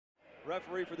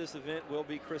Referee for this event will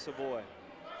be Chris Aboy.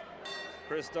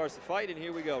 Chris starts the fight, and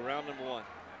here we go, round number 1.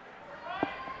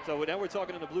 So now we're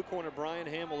talking in the blue corner, Brian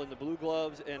Hamill in the blue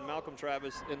gloves and Malcolm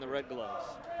Travis in the red gloves.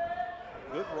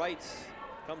 Good rights.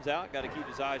 Comes out, got to keep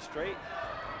his eyes straight.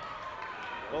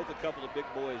 Both a couple of big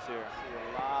boys here.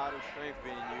 See a lot of strength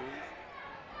being used.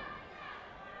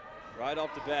 Right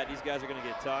off the bat, these guys are going to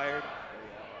get tired.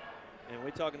 And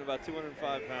we're talking about 205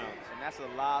 pounds. And that's a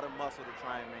lot of muscle to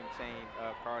try and maintain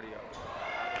cardio.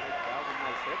 That was a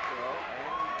nice hit throw,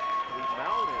 and he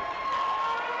mounted.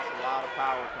 That's a lot of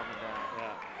power coming down.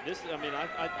 Yeah, this, I mean,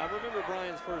 I remember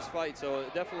Brian's first fight, so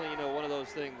definitely, you know, one of those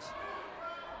things.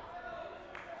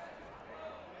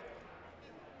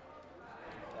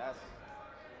 That's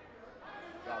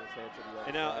got his head to the other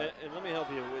And now, side. and let me help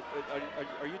you.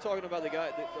 Are you talking about the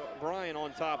guy, Brian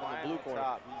on top in the blue corner?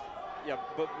 Top. Yeah,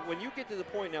 but when you get to the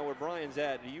point now where Brian's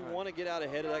at, do you want to get out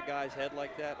ahead of that guy's head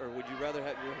like that, or would you rather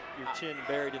have your chin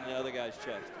buried in the other guy's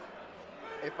chest?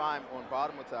 If I'm on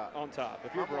bottom or top? On top,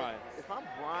 if you're Brian. If I'm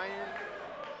Brian,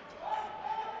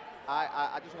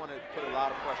 I just want to put a lot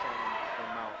of pressure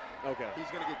on Mount. Okay. He's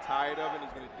going to get tired of it,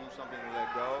 he's going to do something to let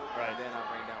go, right. And then I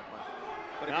bring down punches.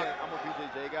 But again, I'm a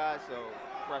BJJ guy, so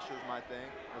pressure is my thing.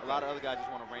 Okay. A lot of other guys just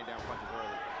want to rain down punches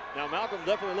early. Now Malcolm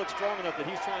definitely looks strong enough that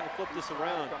he's trying to flip this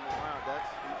around. He's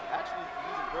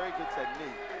using very good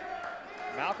technique.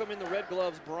 Malcolm in the red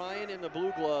gloves, Brian in the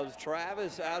blue gloves,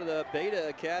 Travis out of the Beta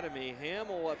Academy,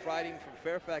 Hamill fighting from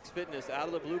Fairfax Fitness out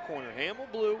of the blue corner. Hamill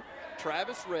blue,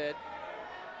 Travis red.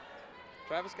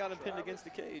 Travis got him pinned against the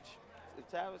cage. If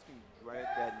Travis can grab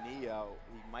that knee out,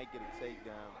 he might get a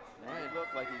takedown. And he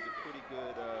looked like he's a pretty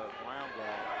good round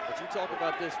guy. But you talk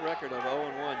about this record of 0-1.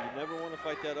 You never want to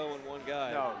fight that 0-1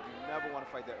 guy. No, you never want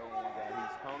to fight that 0-1 guy.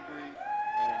 He's hungry,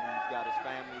 and he's got his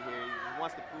family here. He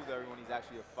wants to prove to everyone he's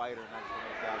actually a fighter, not just one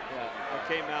of those guys. Yeah, I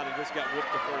came out and just got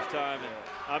whipped the first time, and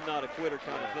I'm not a quitter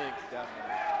kind of thing.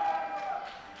 Definitely.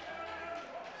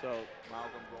 So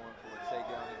Malcolm going for a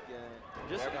takedown again.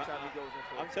 Just, every time he goes in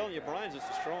for I'm telling you, Brian's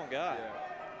just a strong guy.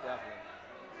 Yeah, definitely.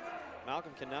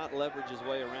 Malcolm cannot leverage his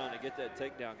way around to get that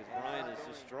takedown because Brian is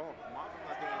just strong. Malcolm's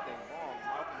not doing anything wrong.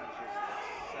 Malcolm is just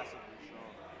excessively strong.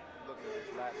 Looking at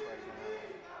his lats right now,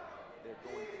 they're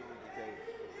going through the cage.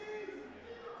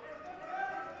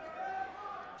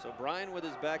 So Brian with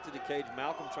his back to the cage,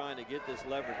 Malcolm trying to get this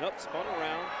leverage. Up, spun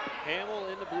around, Hamill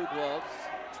in the blue gloves,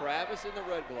 Travis in the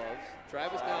red gloves.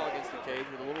 Travis now against the cage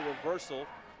with a little reversal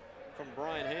from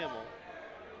Brian Hamill.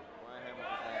 Brian Hamill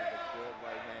just landed a good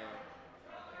right hand.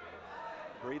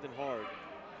 Breathing hard.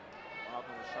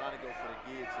 Malcolm was trying to go for the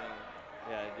guillotine.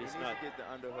 Yeah, it's not. He needs to get the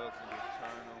underhooks and just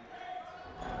turn them.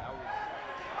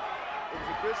 It was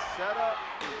a good setup.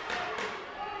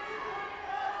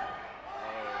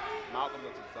 Malcolm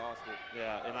looks exhausted.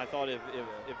 Yeah, and I thought if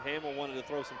Hamill wanted to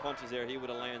throw some punches there, he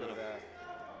would have landed them.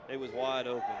 It was wide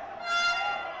open.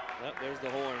 Yep, there's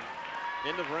the horn.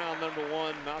 End of round number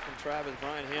 1, Malcolm Travis,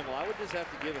 Brian Hamill. I would just have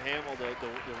to give Hamill the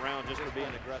round just for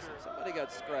being aggressive. Somebody got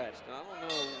scratched, and I don't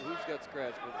know who's got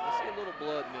scratched, but I see a little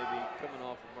blood maybe coming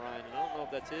off of Brian, and I don't know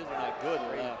if that's his or not. Good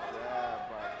left.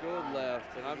 Good left,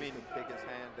 and I mean, pick his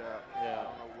hand up. Yeah. I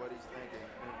don't know what he's thinking.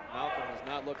 Malcolm does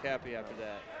not look happy after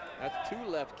that. That's 2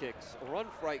 left kicks, a run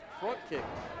front kick.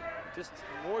 Just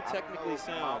more technically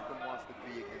sound. Malcolm wants to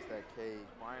be against that cage.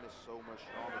 Brian is so much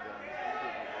stronger than him. He's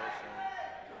getting worse on him.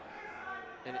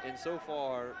 And so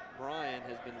far, Brian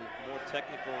has been the more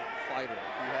technical fighter.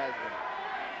 He has been.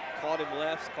 Caught him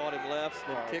lefts,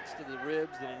 then kicks to the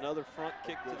ribs, then another front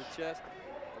kick to the chest.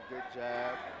 A good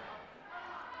jab.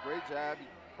 Great jab. He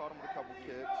caught him with a couple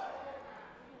kicks.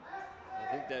 I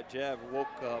think that jab woke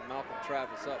Malcolm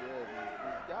Travis up. Yeah,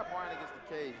 he got Brian against the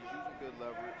cage. He's using good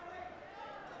leverage.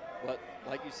 But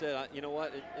like you said, you know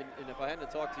what? And if I hadn't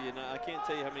talked to you, now, I can't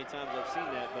tell you how many times I've seen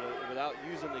that, but without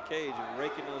using the cage and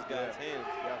raking those guys' hands.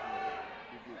 Definitely.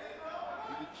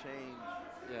 You could change.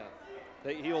 Yeah.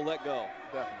 He'll let go.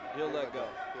 Definitely. He'll let go.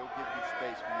 He'll give you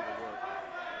space for you to work.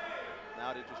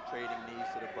 Now they're just trading knees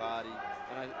to the body.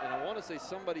 And I want to say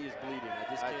somebody is bleeding. I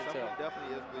just can't tell. Someone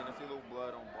definitely is bleeding. I see a little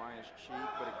blood on Brian's cheek,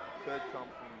 but it could come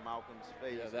from Malcolm's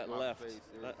face. Yeah, that left.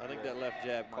 I think that left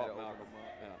jab caught Malcolm.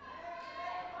 Yeah.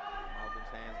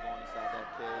 Malcolm's hands going inside that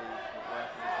cage. The ref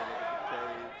needs to look at the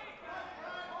cage.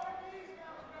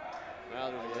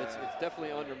 Now it's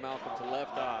definitely under Malcolm's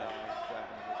left eye.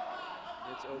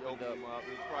 It's opened up.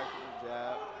 He's probably a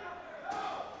jab.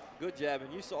 Good jab,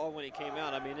 and you saw when he came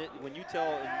out. I mean, when you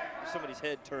tell somebody's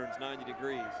head turns 90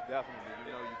 degrees. Definitely,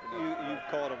 you know you can. You've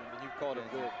caught him, and you've caught him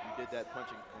good. You did that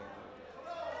punching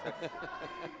thing.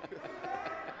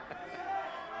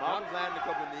 Malcolm's landing a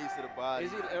couple of knees to the body.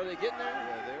 Are they getting there?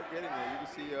 Yeah, they're getting there. You can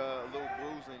see a little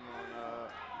bruising on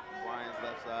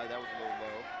inside. That was a little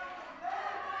low.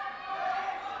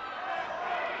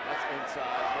 That's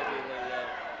inside, maybe a little low.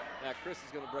 Now Chris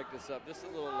is going to break this up just a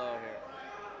little low here.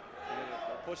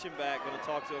 Push him back, going to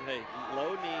talk to him. Hey,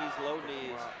 low knees, low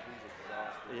knees. Wow, he's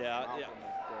exhausted.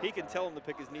 Yeah. He can tell him to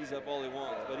pick his knees up all he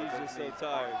wants, but he's just so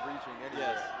tired. Reaching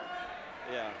anywhere. Yes.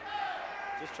 Yeah.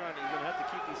 Just trying to, he's going to have to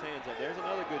keep these hands up. There's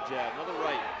another good jab, another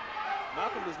right.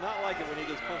 Malcolm does not like it when he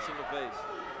gets punched in the face.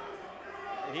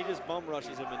 And he just bum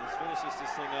rushes him and just finishes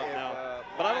this thing up now.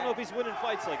 But I don't know if he's winning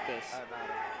fights like this.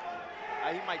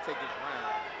 He might take this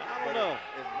round. I don't know.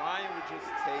 If Ryan would just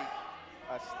take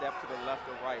a step to the left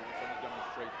or right, he's going to come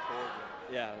straight towards him.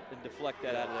 Yeah, and deflect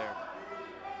that out of there.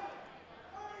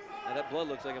 Now that blood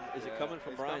looks like, is it coming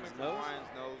from Brian's nose?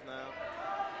 Brian's nose now.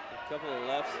 A couple of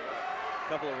lefts, a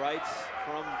couple of rights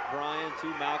from Brian to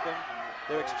Malcolm.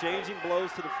 They're exchanging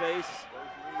blows to the face. Those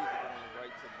knees are going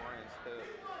right to Brian's head.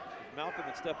 If Malcolm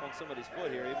would step on somebody's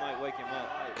foot here, he might wake him up.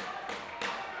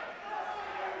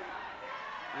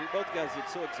 Both guys get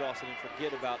so exhausted and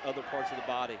forget about other parts of the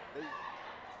body.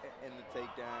 And the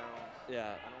takedowns.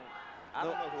 Yeah. I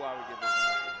don't know who I would give this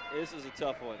round. This is a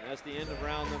tough one. That's the end of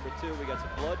round number 2. We got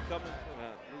some blood coming,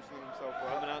 loosening himself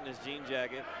up. coming out in his jean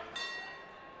jacket.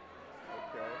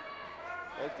 Okay.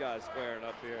 Both guys squaring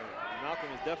up here. Malcolm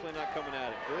is definitely not coming at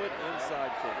it. Good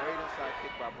inside kick. Great inside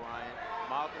kick by Brian.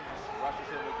 Malcolm just rushes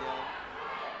him again.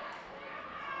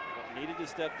 Needed to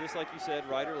step, just like you said,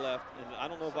 right or left. And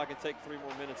I don't know if I can take 3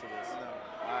 more minutes of this. No,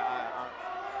 I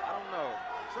don't know.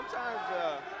 Sometimes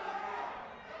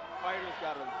fighters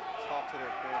got to talk to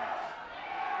their corners.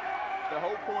 The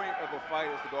whole point of a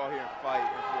fight is to go out here and fight,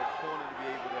 and for a corner to be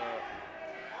able to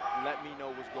let me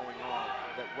know what's going on,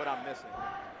 what I'm missing.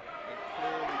 And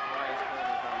clearly, Brian's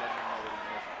corner is not letting me know what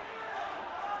he's missing.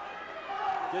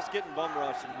 Just getting bum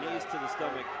rushed and knees to the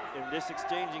stomach, and just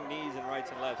exchanging knees and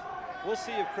rights and lefts. We'll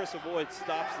see if Chris Avoid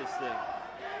stops this thing.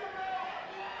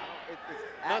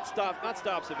 Not stops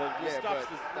it, but just stops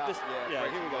this. Yeah,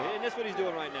 here we go. And that's what he's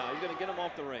doing right now. He's going to get him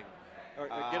off the ring, or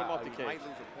get him off the cage. He might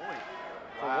lose a point.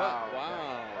 For what?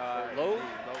 Wow. Low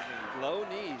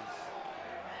knees.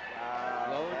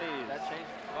 Low knees. That changes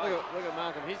the fight. Look at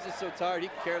Malcolm. He's just so tired. He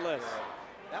can care less.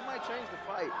 That might change the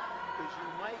fight, because you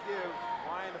might give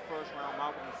Brian the first round,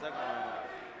 Malcolm the second round.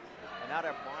 And now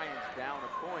that Brian's down a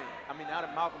point, now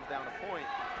that Malcolm's down a point.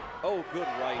 Oh, good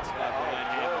rights by Brian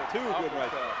Hamill. 2 good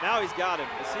rights. Now he's got him.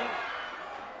 You see?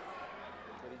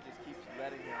 But he just keeps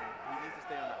letting him. He needs to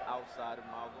stay on the outside of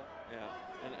Malcolm.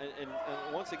 Yeah. And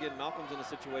once again, Malcolm's in a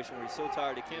situation where he's so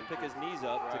tired he can't pick his knees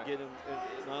up to get him.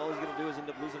 And all he's going to do is end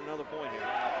up losing another point here.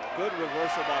 Good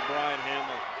reversal by Brian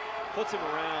Hamill. Puts him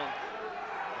around.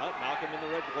 Malcolm in the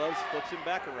red gloves, flips him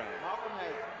back around. Malcolm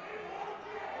has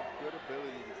a good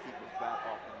ability to keep his back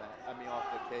off the mat. Off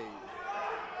the cage.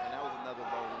 And that was another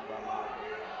low one by Malcolm.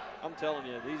 I'm telling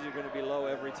you, these are going to be low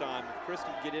every time. If Chris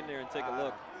could get in there and take a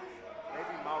look.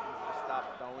 Maybe Malcolm should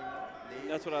stop throwing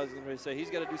knees. That's what I was going to say. He's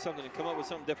got to do something and come up with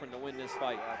something different to win this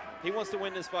fight. He wants to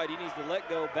win this fight. He needs to let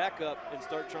go, back up, and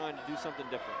start trying to do something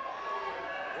different.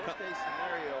 Worst case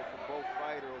scenario for both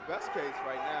fighters, or best case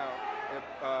right now, if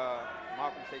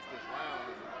Malcolm takes this round,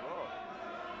 is a draw.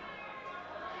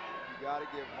 You got to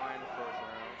give Brian the first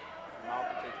round.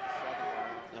 Malcolm takes the second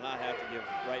round. And I have to give,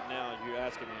 right now, you're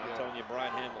asking me, I'm telling you,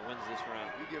 Brian Hamill wins this round.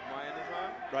 You give Brian this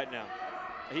round? Right now.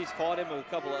 He's caught him with a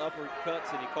couple of uppercuts,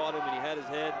 and he caught him, and he had his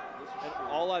head. And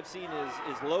all I've seen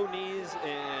is low knees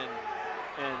and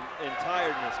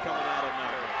tiredness coming out of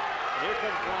Malcolm. And here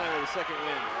comes Brian with a second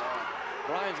win.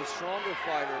 Brian's a stronger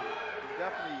fighter. He's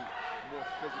definitely more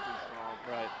physically strong.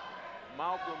 Right.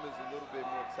 Malcolm is a little bit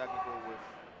more technical with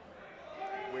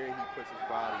where he puts his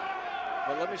body.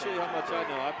 But let me show you how much I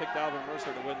know. I picked Alvin Mercer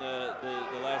to win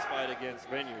the last fight against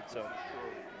Vineyard. So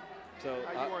you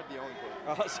weren't the only person.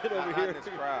 I'll sit over here. In this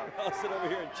crowd. I'll sit over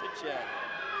here and chit chat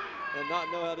and not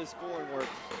know how this scoring works.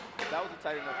 That was a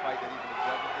tight enough fight that even the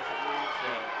judges disagreed.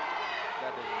 So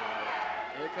that doesn't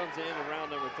matter. Here comes the end of round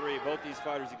number 3. Both these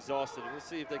fighters exhausted. And we'll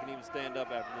see if they can even stand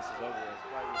up after this is over with. This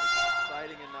fight was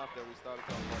exciting enough that we started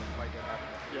talking about the fight that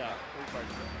happened. Yeah, 3 fights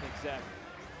ago. Exactly.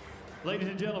 Ladies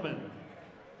and gentlemen,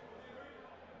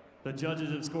 the judges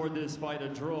have scored this fight a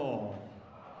draw.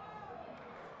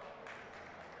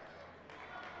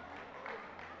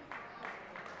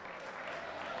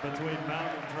 Between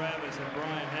Malcolm Travis and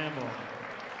Brian Hamill.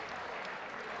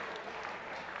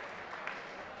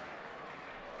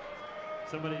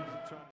 Somebody try.